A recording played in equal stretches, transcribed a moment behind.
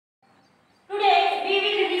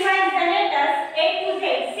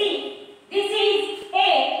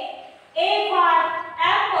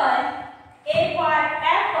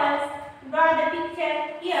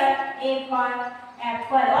A for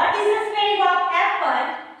apple. What is the spelling of apple?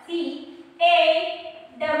 See,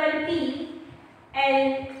 A-P-P-L-E.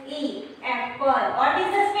 Apple. What is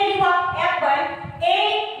the spelling of apple?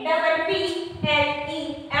 A-P-P-L-E.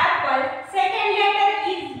 Apple. Second letter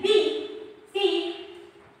is B. See,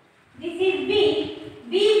 this is B.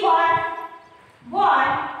 B for ball.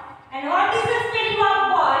 And what is the spelling of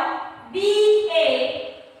ball?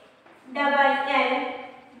 B-A-L-L.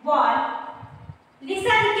 Ball.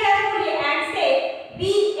 Listen carefully and say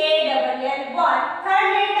B-A-L-L. Ball. Third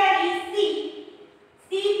letter is C.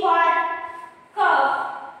 C for cup.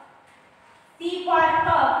 C for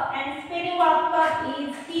cup. And spelling of cup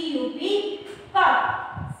is C-U-P. Cup.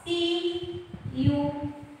 C-U-P.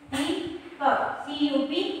 Cup.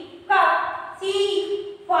 C-U-P. Cup. C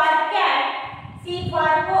for cat. C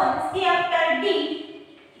for phone. C after D.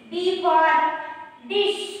 D for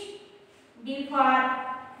dish. D for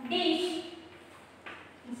dish.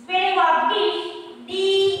 Spelling of dish.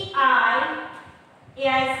 D-I-S-H.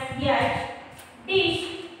 Dish.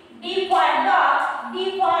 D for dog. D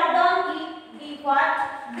for donkey. D for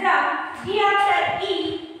drum. D after E.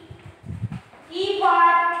 E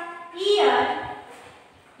for ear.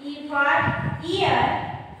 E for ear.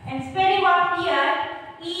 And spelling of ear.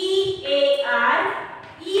 E-A-R.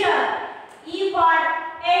 Ear. E for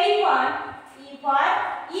elephant. E for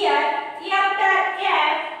ear. E after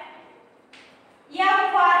F. F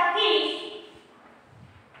for fish.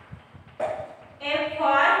 F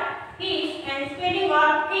for fish. And spelling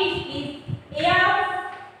of fish is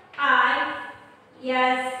F-I-S-H.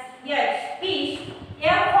 Fish.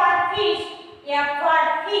 F for fish. F for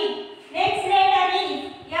feet. Next letter is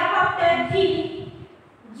F after G.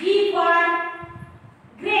 G for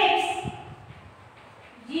grapes.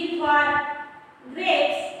 G for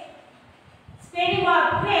grapes. Spelling of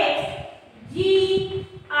grapes. G-R-A-P-E-S.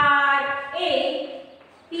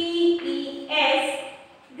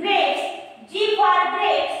 Grapes. G for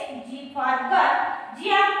grapes. G for gut. G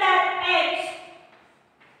after H.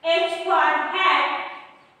 H for hat.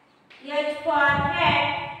 H for hat.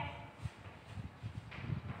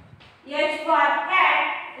 H for hat.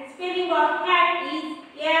 The spelling of hat is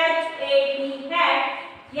H-A-T. Hat.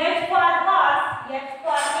 H for horse. H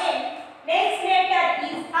for hen. Next letter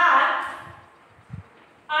is R.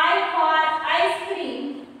 I for ice cream.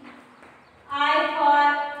 I for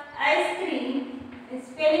ice cream. The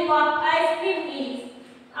spelling of ice cream is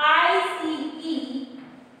I-C-E-C-R-E-A-M.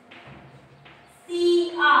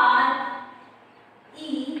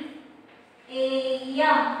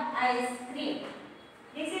 Ice cream.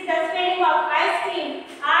 This is the spelling of ice cream.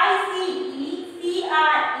 I-C-E-C-R-E-A-M.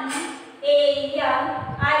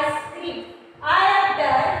 Ice cream. I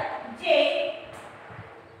after J.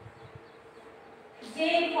 J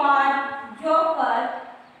for joker.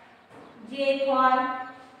 J for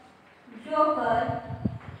joker.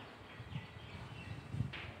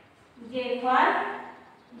 J for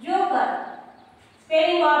joker.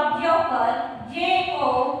 Spelling of joker.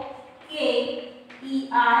 J-O-K-E-R.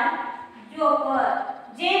 Joker.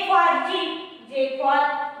 J for jeep. J for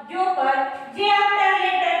joker. J after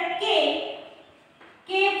letter K. K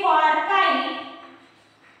for kite.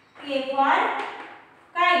 K for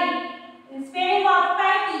kite. The spelling of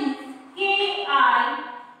kite is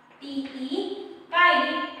K-I-T-E.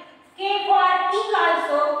 Kite. K for king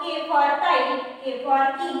also. K for kite. K for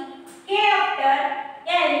king. K after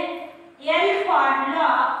L. L for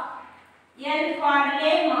lock. L for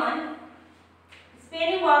lemon.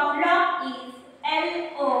 Spelling of lock is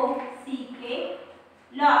L-O-C-K.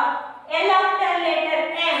 Lock. L after letter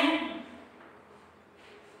M.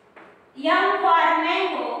 M for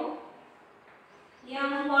mango.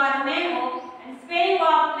 M for mango. And spelling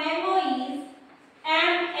of mango is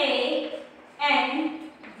M-A-N-G-O.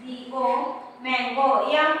 Mango.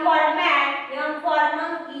 M for mat. M for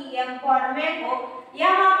monkey. M for mango.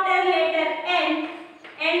 M after letter N.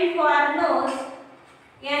 N for nose.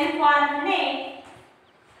 N for net.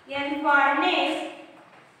 N for nest.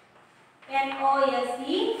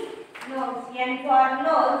 N-O-S-E. Nose. N for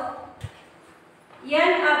nose.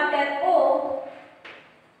 N after O.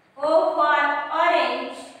 O for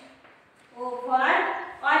orange. O for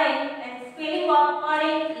orange. And spelling of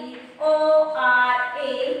orange is O-R-A-N-G-E.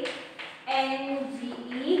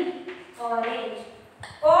 Orange.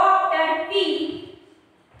 O after P.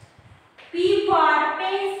 P for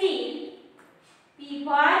pencil. P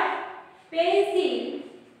for pencil.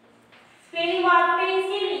 Spelling of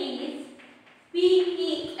pencil is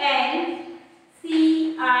P-E-N-C-I-L.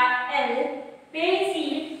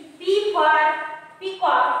 Pencil. P for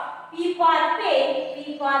peacock. P for pen. P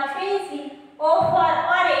for pencil. O for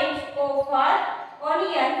orange. O for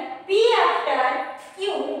onion. P after Q. Q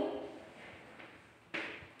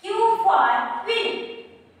for quill.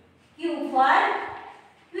 Q for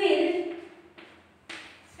quill.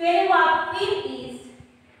 Spelling of quill is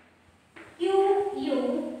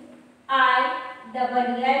Q-U-I-L-L,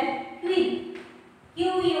 quill.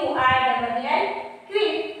 Q-U-I-L-L,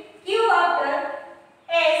 quill. Q after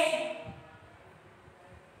S.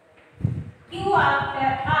 Q after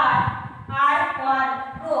R. R for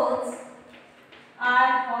rose. R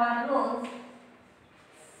for rose.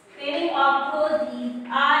 Spelling of rose is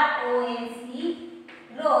R-O-S-E,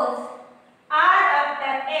 rose. R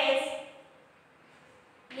after S.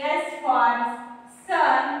 S for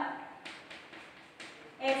sun.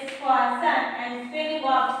 S for sun, and spelling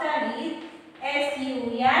of sun is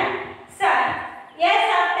S-U-N, sun. S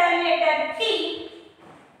after letter T.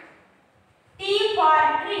 T for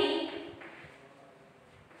tree.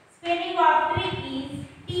 Spelling of tree is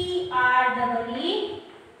T-R-E-E,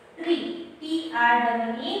 tree.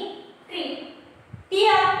 T-R-E-E, tree. T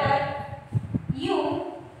after U.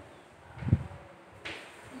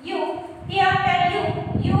 U. T after U.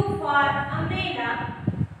 U for umbrella.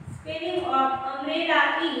 Spelling of umbrella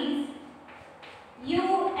is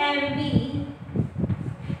U-M-B.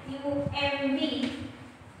 U-M-B-R-E-L-L-A,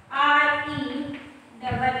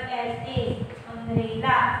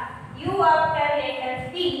 umbrella. U after letter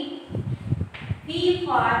P. P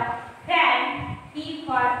for fan. P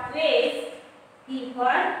for vase. P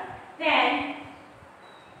for fan.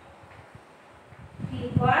 P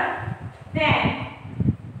for fan.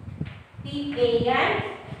 P-A-N,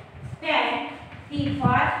 fan. P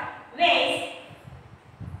for vase.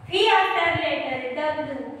 V after letter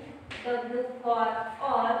W. W for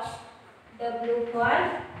watch. W for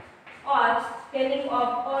watch. Spelling of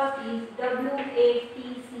watch is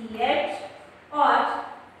W-A-T-C-H, watch.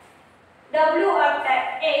 W after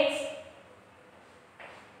X.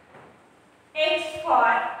 X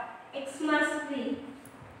for Xmas tree.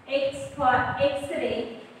 X for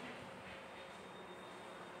X-ray.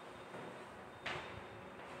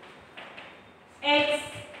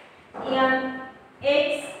 X-M-A-S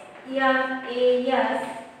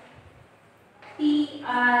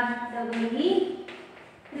T-R-E-E,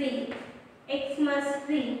 tree. Xmas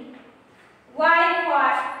tree. Y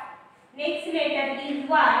for next letter is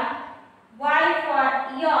Y. Y for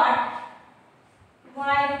yacht.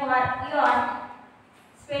 Y for yacht.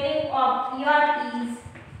 Spelling of yacht is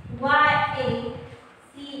Y-A-C-H-T,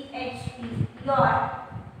 yacht.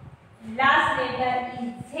 Last letter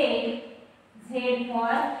is Z. Z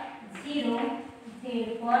for zero. Z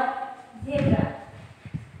for zebra.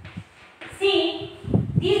 See,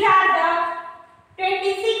 these are the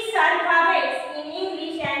 26 alphabets in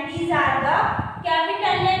English, and these are the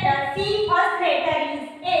capital letters. See, first letter is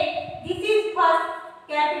A. This is first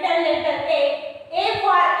capital letter A. A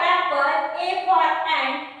for apple, A for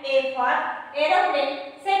ant, A for aeroplane.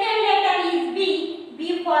 Second letter is B. B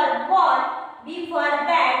for ball, B for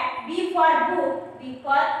bat, B for book, B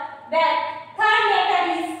for bag. Third letter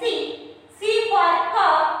is C. C for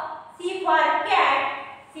cup, C for cat,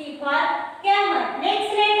 C for camel. Next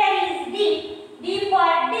letter is D. D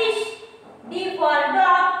for dish, D for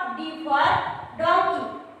dog, D for donkey.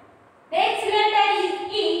 Next letter is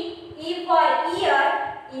E. E for ear,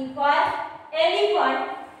 E for elephant.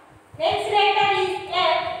 Next letter is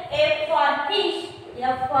F. F for fish,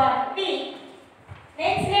 F for pig.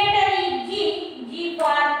 Next letter is G. G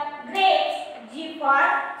for grapes, G for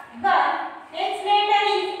gun. Next letter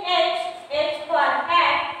is H. H for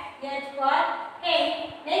hat, H for hen.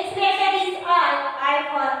 Next letter is I. I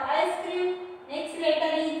for ice cream. Next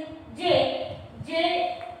letter is J. J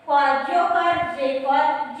for joker, J for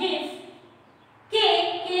jeep. K.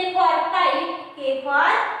 K for kite, K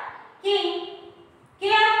for king. K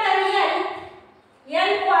after L.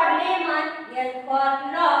 L for lemon, L for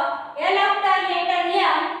log. L after letter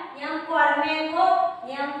M. M for mango,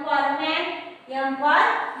 M for man, M for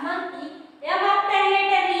monkey. M after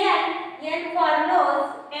letter N. N for nose,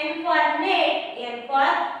 N for net, N for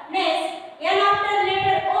nest. N after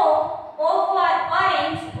letter O. O for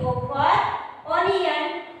orange, O for onion.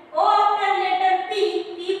 O after letter P.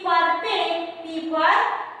 P for pen, P for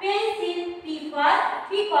pencil, P for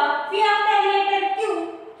peacock. P after letter Q.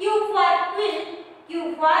 Q for quill, Q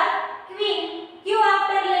for queen. Q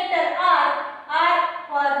after letter R. R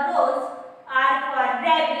for rose, R for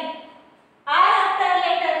rabbit. R after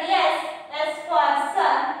letter S. S for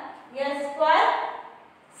sun, S for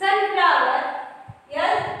sunflower.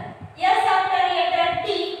 S after letter T.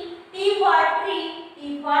 T for tree, T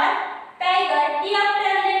for tiger. T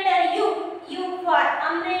after letter U. U for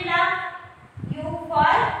umbrella, U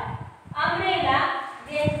for umbrella.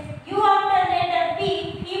 Then U after letter P.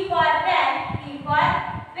 P for bag, P for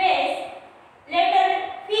vase. Letter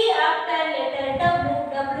P after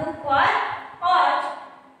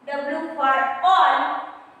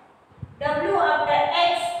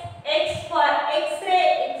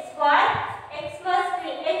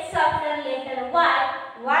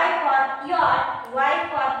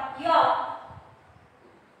for yak,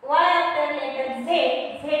 Y after letter Z,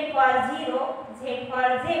 Z for zero, Z for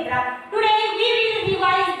zebra. Today we will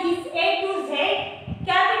revise this A to Z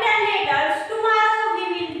capital